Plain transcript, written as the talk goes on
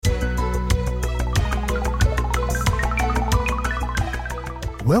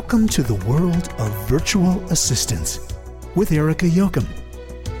Welcome to the world of virtual assistants with Erica Yoakum.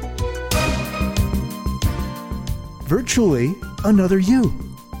 Virtually another you.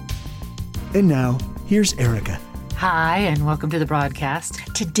 And now, here's Erica. Hi, and welcome to the broadcast.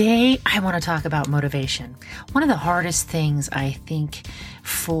 Today, I want to talk about motivation. One of the hardest things, I think,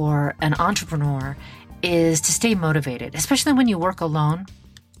 for an entrepreneur is to stay motivated, especially when you work alone.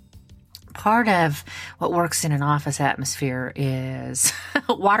 Part of what works in an office atmosphere is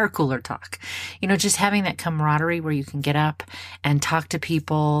water cooler talk. Just having that camaraderie where you can get up and talk to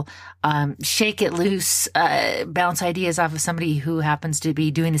people, shake it loose, bounce ideas off of somebody who happens to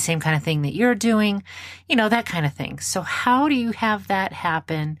be doing the same kind of thing that you're doing, that kind of thing. So how do you have that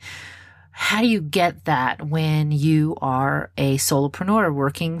happen? How do you get that when you are a solopreneur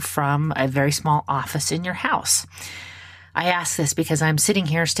working from a very small office in your house? I ask this because I'm sitting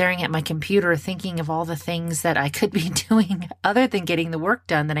here staring at my computer thinking of all the things that I could be doing other than getting the work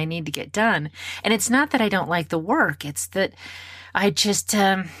done that I need to get done. And it's not that I don't like the work. It's that I just,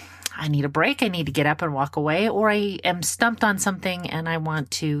 I need a break. I need to get up and walk away, or I am stumped on something and I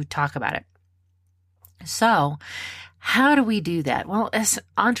want to talk about it. So how do we do that? Well, as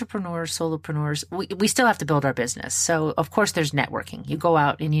entrepreneurs, solopreneurs, we still have to build our business. So, of course, there's networking. You go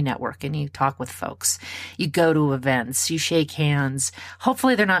out and you network and you talk with folks. You go to events, you shake hands.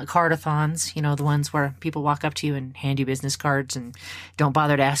 Hopefully they're not cardathons, the ones where people walk up to you and hand you business cards and don't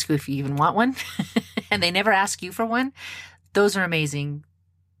bother to ask you if you even want one. And they never ask you for one. Those are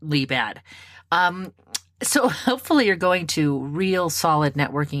amazingly bad. So hopefully you're going to real solid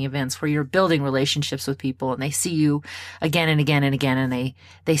networking events where you're building relationships with people and they see you again and again and again, and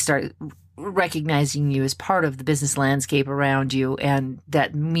they start recognizing you as part of the business landscape around you. And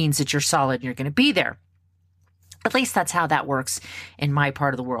that means that you're solid and you're going to be there. At least that's how that works in my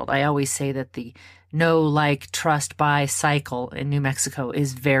part of the world. I always say that the know, like, trust, buy cycle in New Mexico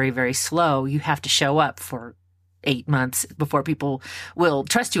is very, very slow. You have to show up for 8 months before people will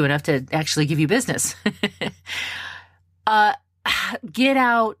trust you enough to actually give you business. Get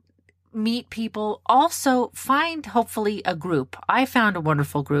out, meet people. Also find, hopefully, a group. I found a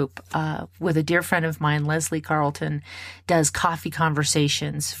wonderful group with a dear friend of mine, Leslie Carlton, does coffee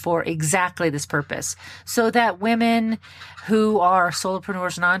conversations for exactly this purpose, so that women who are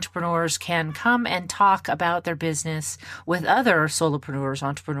solopreneurs and entrepreneurs can come and talk about their business with other solopreneurs,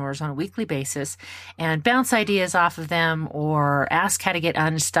 entrepreneurs on a weekly basis and bounce ideas off of them or ask how to get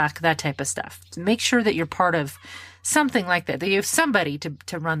unstuck, that type of stuff. Make sure that you're part of something like that you have somebody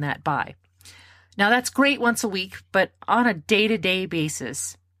to run that by. Now, that's great once a week, but on a day-to-day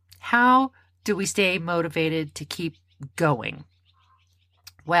basis, how do we stay motivated to keep going?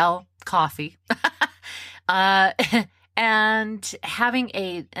 Well, coffee. And having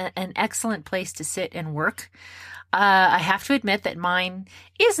an excellent place to sit and work. I have to admit that mine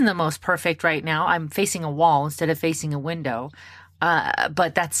isn't the most perfect right now. I'm facing a wall instead of facing a window.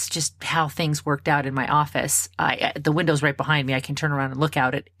 But that's just how things worked out in my office. The window's right behind me. I can turn around and look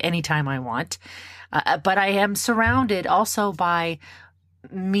out at any time I want. But I am surrounded also by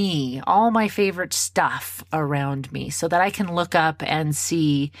me, all my favorite stuff around me, so that I can look up and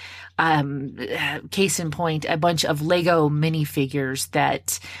see, case in point, a bunch of Lego minifigures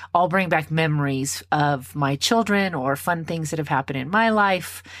that all bring back memories of my children or fun things that have happened in my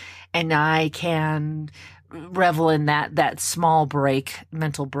life. And I can revel in that small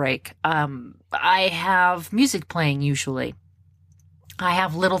mental break. I have music playing usually. I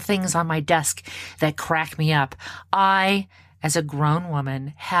have little things on my desk that crack me up. I, as a grown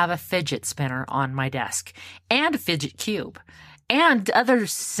woman, have a fidget spinner on my desk and a fidget cube and other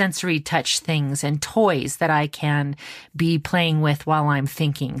sensory touch things and toys that I can be playing with while I'm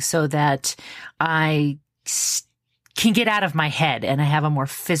thinking, so that I can get out of my head and I have a more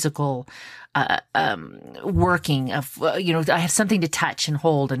physical working of, I have something to touch and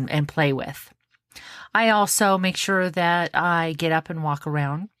hold and play with. I also make sure that I get up and walk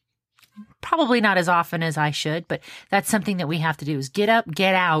around. Probably not as often as I should, but that's something that we have to do, is get up,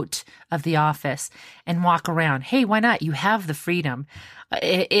 get out of the office and walk around. Hey, why not? You have the freedom.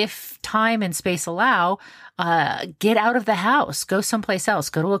 If time and space allow, get out of the house, go someplace else,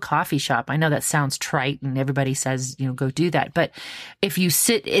 go to a coffee shop. I know that sounds trite and everybody says, go do that. But if you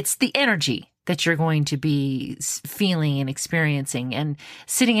sit, it's the energy that you're going to be feeling and experiencing, and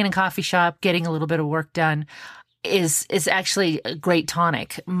sitting in a coffee shop, getting a little bit of work done is actually a great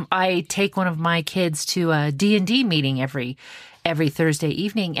tonic. I take one of my kids to a D&D meeting every Thursday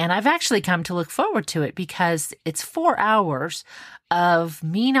evening, and I've actually come to look forward to it because it's 4 hours of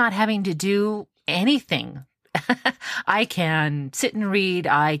me not having to do anything I can sit and read.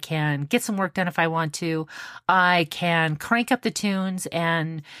 I can get some work done if I want to. I can crank up the tunes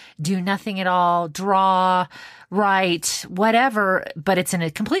and do nothing at all, draw, write, whatever, but it's in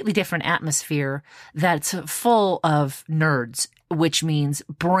a completely different atmosphere that's full of nerds, which means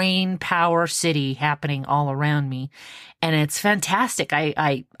brain power city happening all around me. And it's fantastic.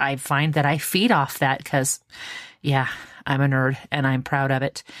 I find that I feed off that because, yeah, I'm a nerd and I'm proud of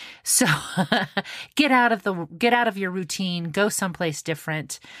it. So get out of your routine, go someplace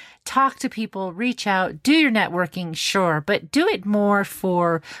different, talk to people, reach out, do your networking, sure, but do it more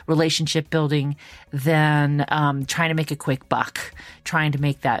for relationship building than trying to make a quick buck, trying to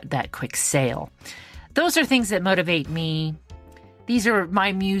make that quick sale. Those are things that motivate me. These are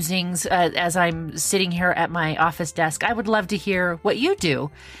my musings as I'm sitting here at my office desk. I would love to hear what you do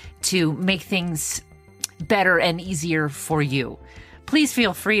to make things better and easier for you. Please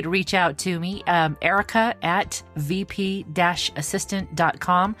feel free to reach out to me, Erica at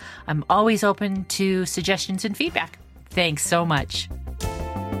vp-assistant.com. I'm always open to suggestions and feedback. Thanks so much.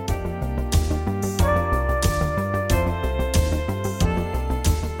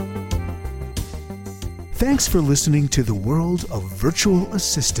 Thanks for listening to the World of Virtual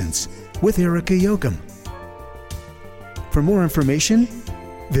Assistants with Erica Yoakum. For more information,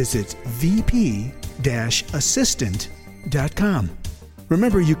 visit vp-assistant.com.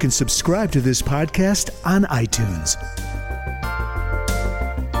 Remember, you can subscribe to this podcast on iTunes.